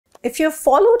If you've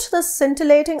followed the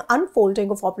scintillating unfolding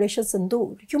of Operation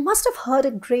Sindoor, you must have heard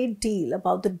a great deal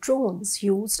about the drones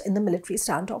used in the military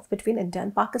standoff between India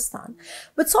and Pakistan,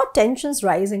 which saw tensions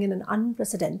rising in an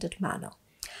unprecedented manner.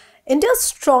 India's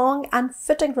strong and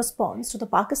fitting response to the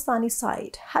Pakistani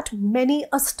side had many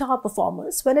star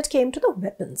performers when it came to the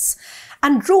weapons,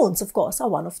 and drones, of course, are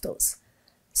one of those.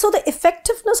 So the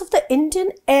effectiveness of the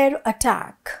Indian air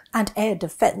attack and air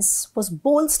defense was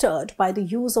bolstered by the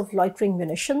use of loitering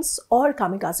munitions or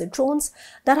kamikaze drones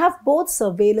that have both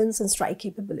surveillance and strike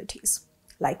capabilities.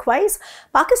 Likewise,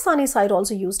 Pakistani side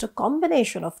also used a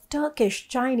combination of Turkish,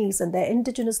 Chinese and their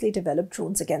indigenously developed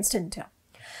drones against India.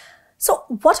 So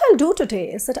what I'll do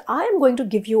today is that I am going to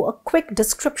give you a quick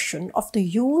description of the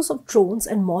use of drones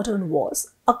in modern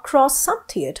wars across some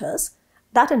theatres,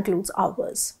 that includes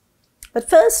ours. But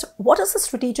first, what is the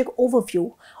strategic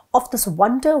overview of this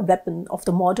wonder weapon of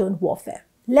the modern warfare?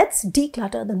 Let's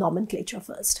declutter the nomenclature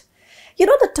first. You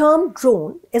know, the term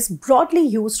drone is broadly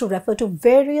used to refer to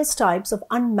various types of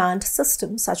unmanned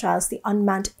systems such as the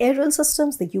Unmanned Aerial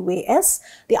Systems, the UAS,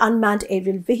 the Unmanned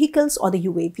Aerial Vehicles or the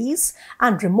UAVs,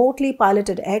 and remotely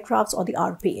piloted aircrafts or the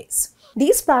RPAs.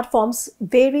 These platforms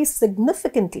vary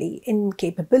significantly in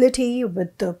capability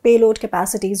with the payload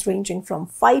capacities ranging from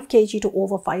 5 kg to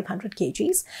over 500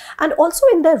 kgs and also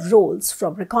in their roles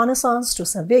from reconnaissance to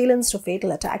surveillance to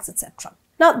fatal attacks, etc.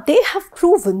 Now, they have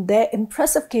proven their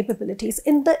impressive capabilities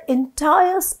in the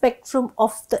entire spectrum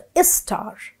of the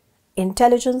ISTAR,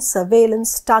 intelligence,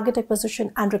 surveillance, target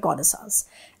acquisition and reconnaissance,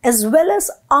 as well as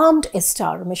armed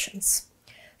ISTAR missions.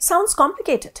 Sounds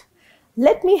complicated.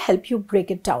 Let me help you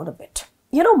break it down a bit.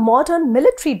 You know, modern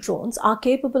military drones are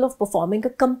capable of performing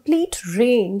a complete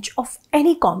range of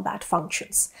any combat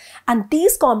functions. And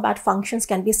these combat functions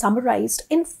can be summarized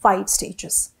in 5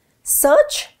 stages: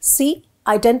 search, see,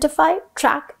 identify,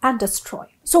 track, and destroy.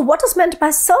 So what is meant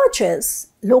by search is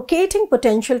locating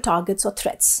potential targets or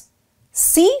threats.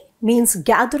 See means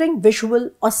gathering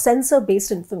visual or sensor-based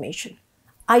information.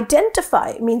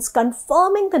 Identify means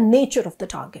confirming the nature of the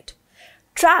target.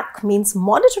 Track means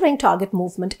monitoring target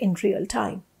movement in real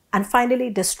time. And finally,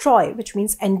 destroy, which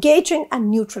means engaging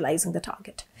and neutralizing the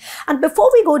target. And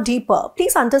before we go deeper,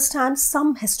 please understand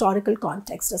some historical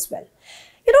context as well.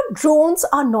 You know, drones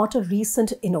are not a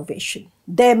recent innovation.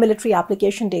 Their military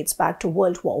application dates back to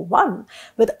World War I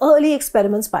with early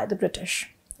experiments by the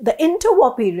British. The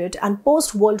interwar period and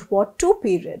post-World War II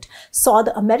period saw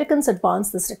the Americans advance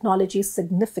this technology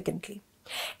significantly.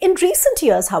 In recent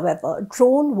years, however,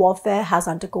 drone warfare has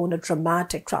undergone a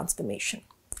dramatic transformation.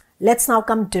 Let's now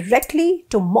come directly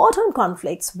to modern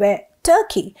conflicts where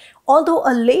Turkey, although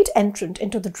a late entrant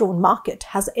into the drone market,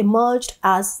 has emerged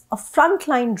as a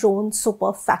frontline drone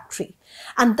super factory.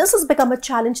 And this has become a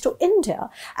challenge to India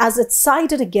as it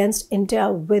sided against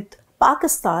India with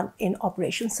Pakistan in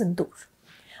Operation Sindoor.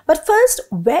 But first,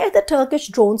 where the Turkish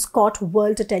drones caught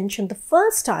world attention the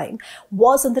first time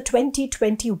was in the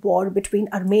 2020 war between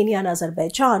Armenia and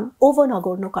Azerbaijan over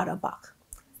Nagorno-Karabakh.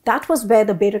 That was where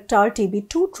the Beritar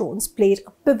TB2 drones played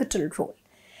a pivotal role.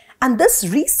 And this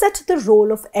reset the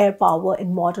role of air power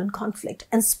in modern conflict,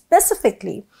 and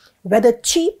specifically whether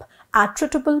cheap,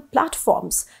 attritable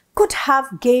platforms could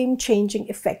have game-changing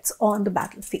effects on the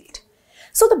battlefield.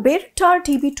 So the Beritar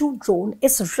TB2 drone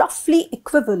is roughly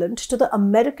equivalent to the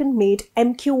American-made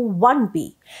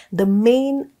MQ-1B, the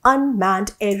main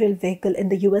unmanned aerial vehicle in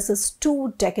the US's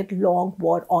 2-decade-long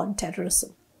war on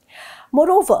terrorism.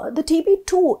 Moreover, the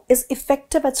TB2 is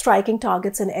effective at striking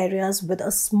targets in areas with a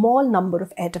small number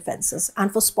of air defenses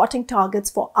and for spotting targets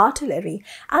for artillery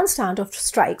and standoff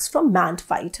strikes from manned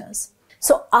fighters.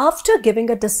 So after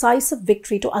giving a decisive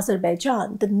victory to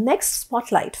Azerbaijan, the next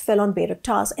spotlight fell on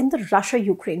Beriktars in the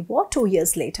Russia-Ukraine war 2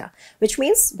 years later, which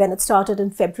means when it started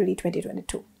in February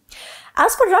 2022.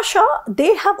 As for Russia,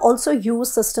 they have also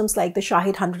used systems like the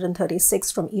Shahid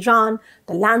 136 from Iran,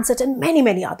 the Lancet and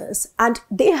many others, and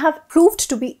they have proved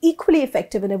to be equally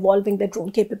effective in evolving their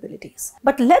drone capabilities.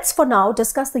 But let's for now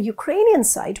discuss the Ukrainian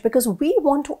side because we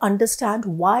want to understand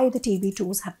why the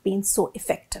TB2s have been so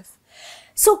effective.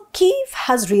 So Kyiv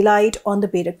has relied on the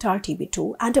Beritar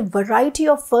TB2 and a variety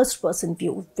of first-person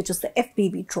view, which is the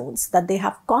FPV drones that they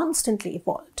have constantly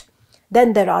evolved.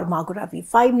 Then there are Magura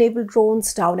V5 naval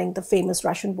drones downing the famous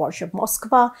Russian warship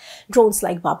Moskva, drones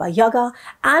like Baba Yaga,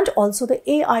 and also the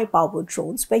AI-powered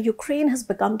drones, where Ukraine has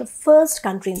become the first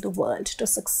country in the world to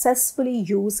successfully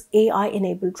use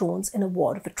AI-enabled drones in a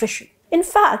war of attrition. In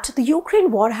fact, the Ukraine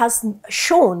war has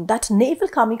shown that naval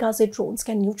kamikaze drones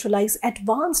can neutralize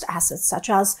advanced assets such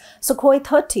as Sukhoi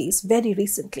 30s very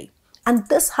recently. And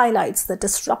this highlights the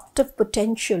disruptive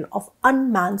potential of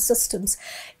unmanned systems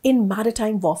in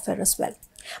maritime warfare as well.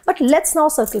 But let's now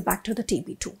circle back to the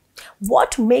TB2.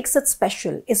 What makes it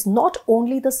special is not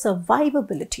only the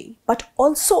survivability, but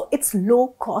also its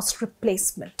low-cost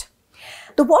replacement.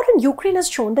 The war in Ukraine has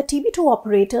shown that TB2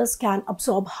 operators can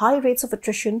absorb high rates of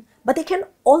attrition, but they can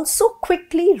also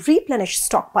quickly replenish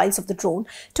stockpiles of the drone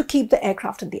to keep the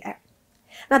aircraft in the air.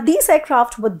 Now, these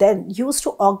aircraft were then used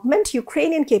to augment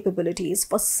Ukrainian capabilities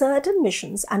for certain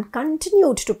missions and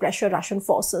continued to pressure Russian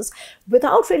forces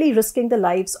without really risking the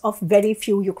lives of very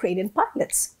few Ukrainian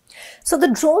pilots. So the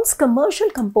drone's commercial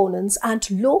components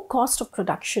and low cost of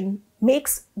production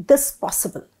makes this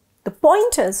possible. The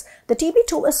point is, the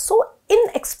TB2 is so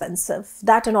inexpensive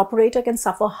that an operator can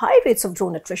suffer high rates of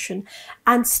drone attrition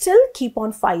and still keep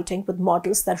on fighting with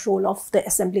models that roll off the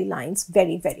assembly lines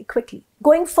very, very quickly.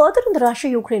 Going further in the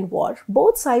Russia-Ukraine war,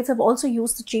 both sides have also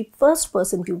used the cheap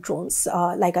first-person view drones,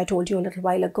 like I told you a little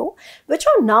while ago, which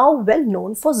are now well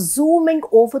known for zooming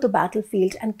over the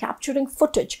battlefield and capturing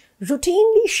footage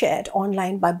routinely shared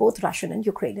online by both Russian and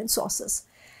Ukrainian sources.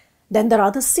 Then there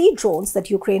are the sea drones that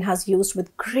Ukraine has used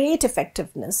with great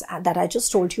effectiveness and that I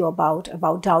just told you about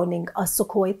downing a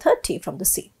Sukhoi 30 from the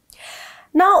sea.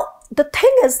 Now, the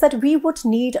thing is that we would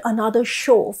need another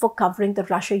show for covering the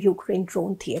Russia-Ukraine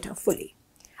drone theatre fully.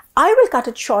 I will cut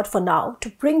it short for now to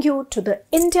bring you to the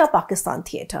India-Pakistan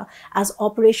theatre as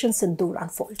Operation Sindoor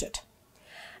unfolded.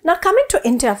 Now, coming to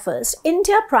India first,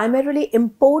 India primarily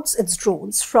imports its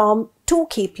drones from two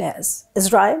key players,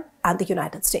 Israel and the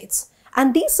United States.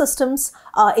 And these systems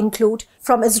include,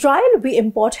 from Israel, we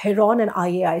import Heron and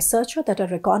IAI Searcher that are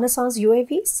Reconnaissance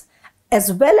UAVs,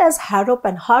 as well as Harop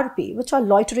and Harpy, which are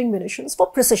loitering munitions for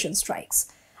precision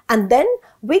strikes. And then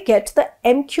we get the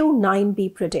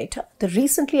MQ-9B Predator, the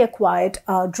recently acquired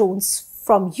drones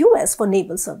from US for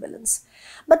naval surveillance.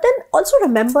 But then also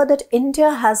remember that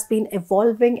India has been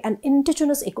evolving an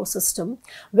indigenous ecosystem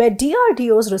where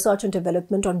DRDO's research and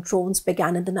development on drones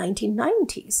began in the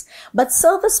 1990s, but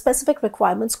service-specific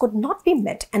requirements could not be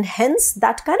met and hence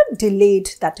that kind of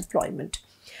delayed that deployment.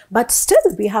 But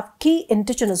still, we have key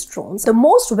indigenous drones. The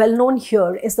most well-known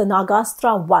here is the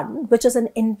Nagastra-1, which is an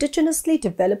indigenously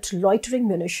developed loitering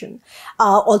munition,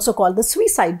 also called the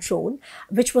suicide drone,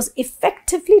 which was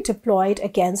effectively deployed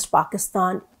against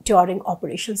Pakistan during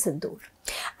Operation Sindoor.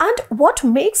 And what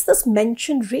makes this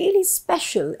mention really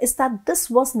special is that this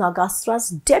was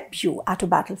Nagastra's debut at a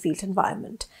battlefield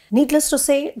environment. Needless to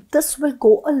say, this will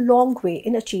go a long way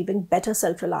in achieving better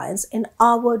self-reliance in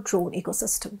our drone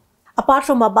ecosystem. Apart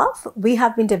from above, we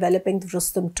have been developing the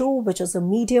Rustam 2, which is a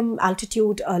medium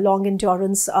altitude, long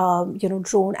endurance,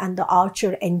 drone, and the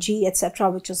Archer NG,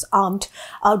 etc., which is armed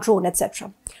drone,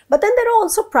 etc. But then there are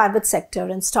also private sector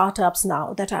and startups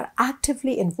now that are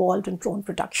actively involved in drone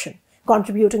production,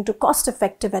 contributing to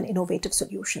cost-effective and innovative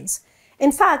solutions.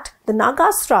 In fact, the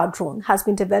Nagastra drone has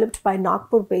been developed by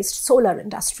Nagpur-based Solar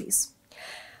Industries.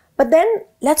 But then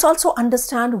let's also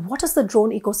understand what is the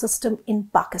drone ecosystem in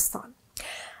Pakistan.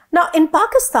 Now, in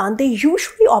Pakistan, they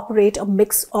usually operate a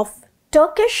mix of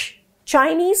Turkish,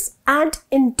 Chinese, and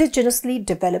indigenously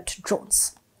developed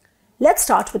drones. Let's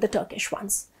start with the Turkish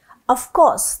ones. Of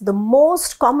course, the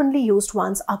most commonly used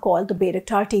ones are called the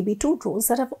Beritar TB2 drones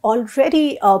that have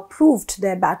already proved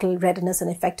their battle readiness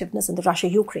and effectiveness in the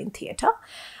Russia-Ukraine theatre.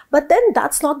 But then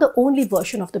that's not the only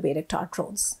version of the Beritar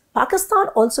drones. Pakistan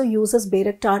also uses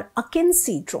Beritar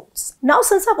Akeni drones. Now,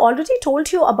 since I've already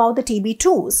told you about the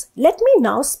TB2s, let me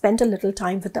now spend a little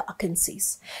time with the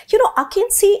Akenis.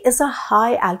 Akeni is a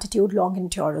high-altitude,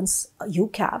 long-endurance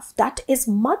UCAV that is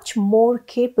much more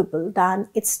capable than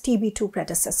its TB2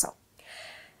 predecessor.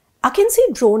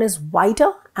 Akeni drone is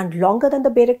wider and longer than the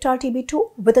Beritar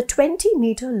TB2 with a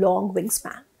 20-meter long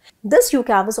wingspan. This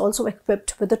UCAV is also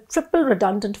equipped with a triple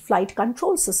redundant flight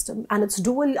control system, and its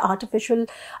dual artificial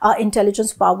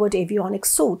intelligence powered avionics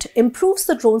suite improves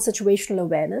the drone's situational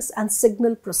awareness and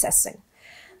signal processing.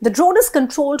 The drone is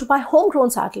controlled by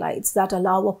homegrown satellites that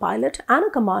allow a pilot and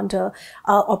a commander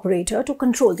operator to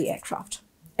control the aircraft.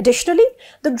 Additionally,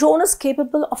 the drone is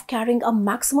capable of carrying a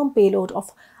maximum payload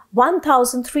of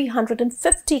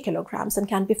 1,350 kilograms and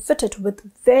can be fitted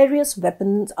with various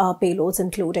weapon payloads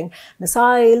including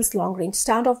missiles, long-range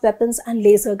standoff weapons, and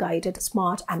laser-guided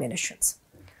smart ammunitions.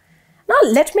 Now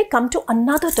let me come to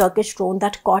another Turkish drone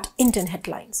that caught Indian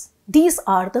headlines. These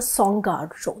are the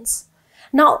Songar drones.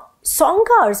 Now,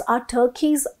 Songars are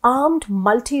Turkey's armed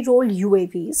multi-role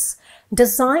UAVs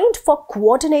designed for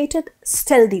coordinated,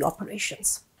 stealthy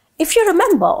operations. If you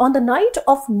remember, on the night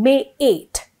of May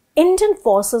 8, Indian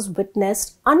forces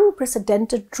witnessed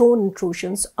unprecedented drone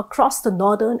intrusions across the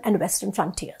northern and western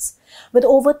frontiers, with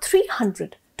over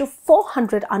 300 to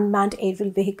 400 unmanned aerial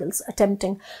vehicles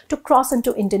attempting to cross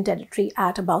into Indian territory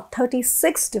at about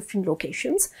 36 different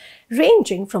locations,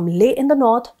 ranging from Leh in the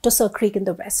north to Sir Creek in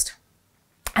the west.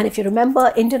 And if you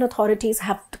remember, Indian authorities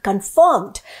have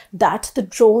confirmed that the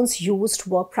drones used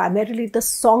were primarily the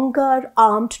Songar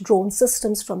armed drone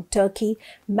systems from Turkey,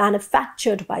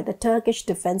 manufactured by the Turkish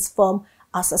defense firm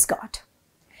Asasgard.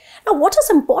 Now, what is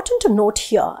important to note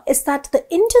here is that the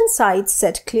Indian side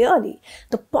said clearly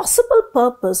the possible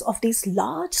purpose of these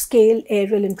large-scale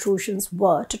aerial intrusions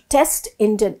were to test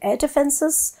Indian air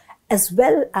defenses as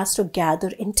well as to gather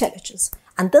intelligence.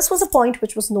 And this was a point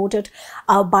which was noted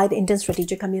by the Indian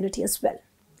strategic community as well.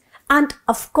 And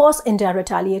of course, India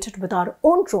retaliated with our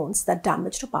own drones that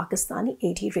damaged a Pakistani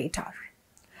AT radar.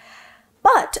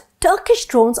 But Turkish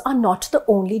drones are not the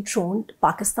only drone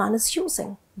Pakistan is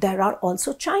using. There are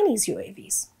also Chinese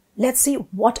UAVs. Let's see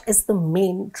what is the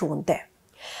main drone there.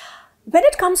 When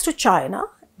it comes to China,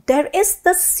 there is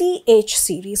the CH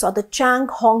series or the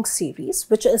Changhong series,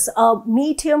 which is a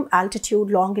medium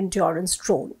altitude long endurance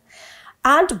drone.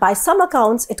 And by some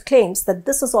accounts, it claims that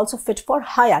this is also fit for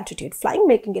high altitude flying,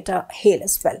 making it a hail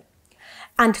as well.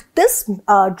 And this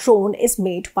drone is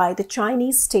made by the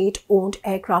Chinese state-owned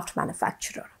aircraft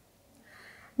manufacturer.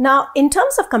 Now, in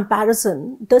terms of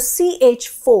comparison, the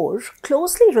CH-4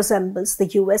 closely resembles the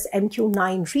US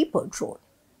MQ-9 Reaper drone.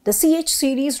 The CH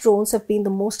series drones have been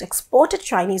the most exported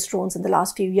Chinese drones in the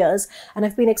last few years and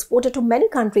have been exported to many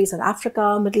countries in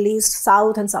Africa, Middle East,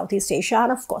 South and Southeast Asia,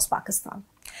 and of course Pakistan.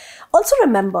 Also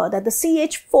remember that the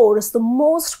CH-4 is the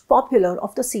most popular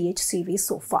of the CH series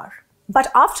so far.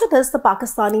 But after this, the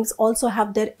Pakistanis also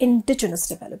have their indigenous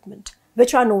development,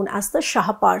 which are known as the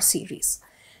Shahpar series.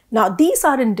 Now, these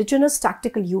are indigenous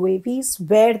tactical UAVs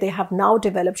where they have now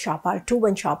developed Shahpar 2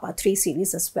 and Shahpar 3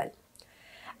 series as well.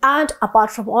 And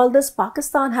apart from all this,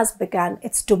 Pakistan has begun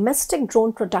its domestic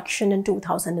drone production in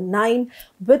 2009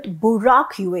 with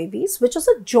Buraq UAVs, which is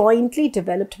a jointly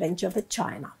developed venture with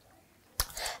China.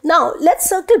 Now, let's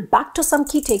circle back to some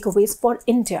key takeaways for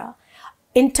India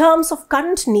in terms of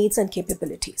current needs and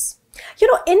capabilities.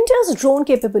 India's drone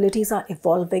capabilities are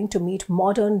evolving to meet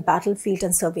modern battlefield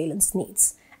and surveillance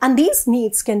needs. And these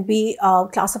needs can be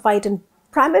classified in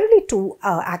primarily two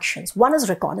actions. One is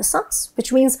reconnaissance,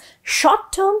 which means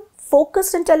short-term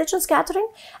focused intelligence gathering,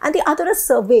 and the other is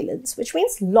surveillance, which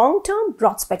means long-term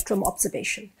broad-spectrum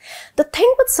observation. The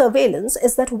thing with surveillance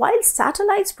is that while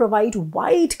satellites provide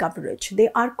wide coverage, they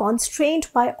are constrained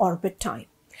by orbit time.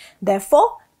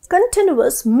 Therefore,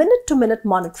 continuous minute-to-minute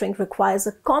monitoring requires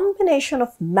a combination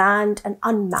of manned and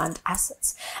unmanned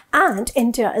assets. And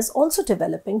India is also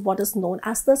developing what is known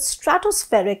as the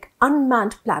stratospheric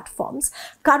unmanned platforms,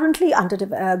 currently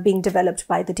being developed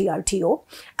by the DRDO.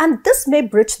 And this may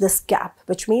bridge this gap,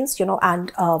 which means,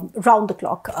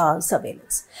 round-the-clock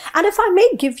surveillance. And if I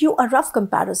may give you a rough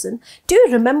comparison, do you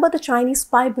remember the Chinese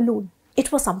spy balloon?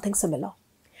 It was something similar.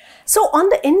 So on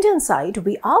the Indian side,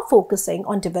 we are focusing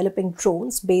on developing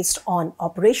drones based on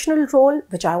operational role,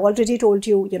 which I already told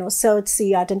you, search,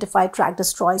 see, identify, track,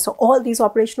 destroy. So all these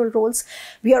operational roles,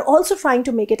 we are also trying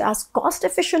to make it as cost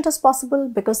efficient as possible,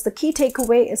 because the key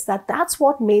takeaway is that that's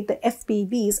what made the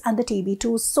FPVs and the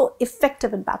TB2s so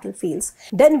effective in battlefields.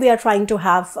 Then we are trying to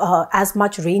have as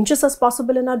much ranges as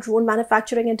possible in our drone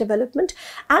manufacturing and development.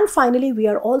 And finally, we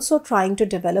are also trying to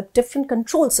develop different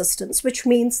control systems, which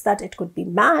means that it could be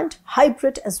manned,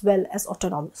 hybrid as well as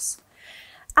autonomous.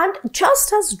 And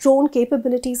just as drone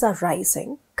capabilities are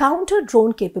rising,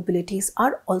 counter-drone capabilities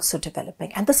are also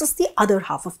developing. And this is the other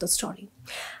half of the story.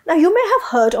 Now, you may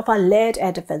have heard of our layered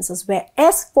air defenses, where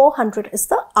S-400 is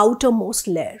the outermost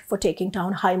layer for taking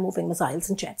down high-moving missiles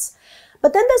and jets.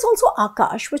 But then there's also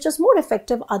Akash, which is more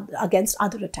effective against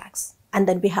other attacks. And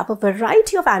then we have a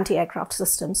variety of anti-aircraft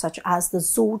systems, such as the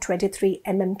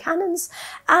Zu-23mm cannons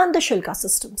and the Shilka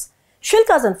systems.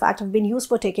 Shilkas, in fact, have been used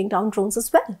for taking down drones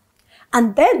as well.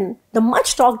 And then the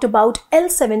much talked about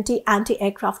L-70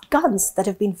 anti-aircraft guns that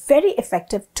have been very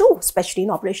effective too, especially in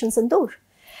Operation Sindoor.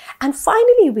 And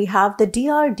finally, we have the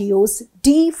DRDO's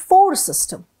D4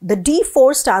 system. The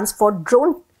D4 stands for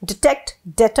Drone Detect,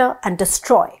 Deter and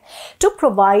Destroy, to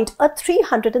provide a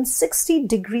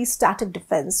 360-degree static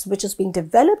defense, which is being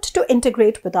developed to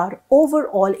integrate with our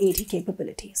overall AD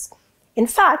capabilities. In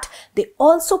fact, they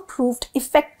also proved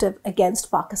effective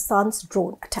against Pakistan's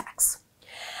drone attacks.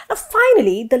 Now,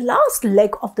 finally, the last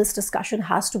leg of this discussion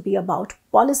has to be about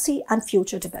policy and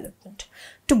future development.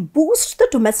 To boost the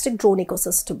domestic drone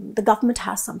ecosystem, the government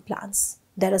has some plans.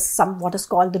 There is what is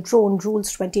called the Drone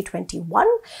Rules 2021,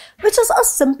 which is a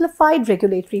simplified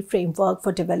regulatory framework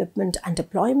for development and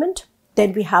deployment.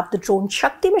 Then we have the Drone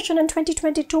Shakti mission in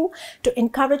 2022 to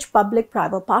encourage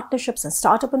public-private partnerships and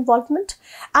startup involvement.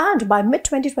 And by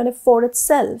mid-2024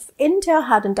 itself, India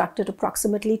had inducted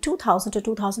approximately 2,000 to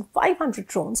 2,500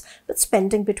 drones with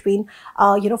spending between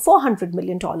 $400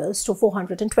 million to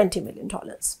 $420 million.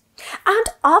 And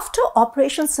after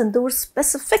Operation Sindoor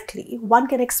specifically, one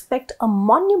can expect a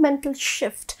monumental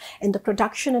shift in the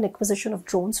production and acquisition of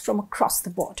drones from across the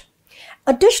board.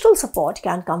 Additional support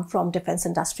can come from defense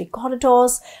industry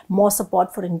corridors, more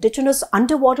support for indigenous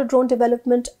underwater drone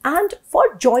development, and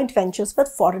for joint ventures with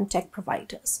foreign tech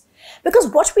providers. Because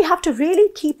what we have to really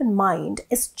keep in mind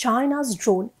is China's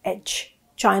drone edge.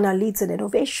 China leads in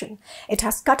innovation. It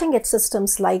has cutting-edge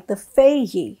systems like the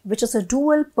Feiyi, which is a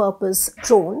dual-purpose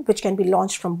drone which can be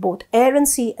launched from both air and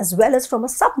sea as well as from a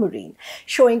submarine,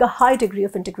 showing a high degree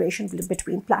of integration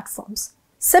between platforms.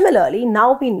 Similarly,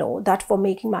 now we know that for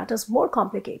making matters more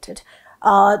complicated,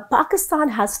 Pakistan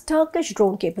has Turkish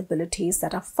drone capabilities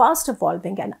that are fast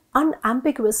evolving and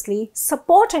unambiguously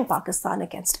supporting Pakistan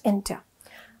against India.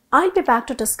 I'll be back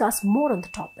to discuss more on the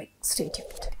topic. Stay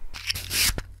tuned.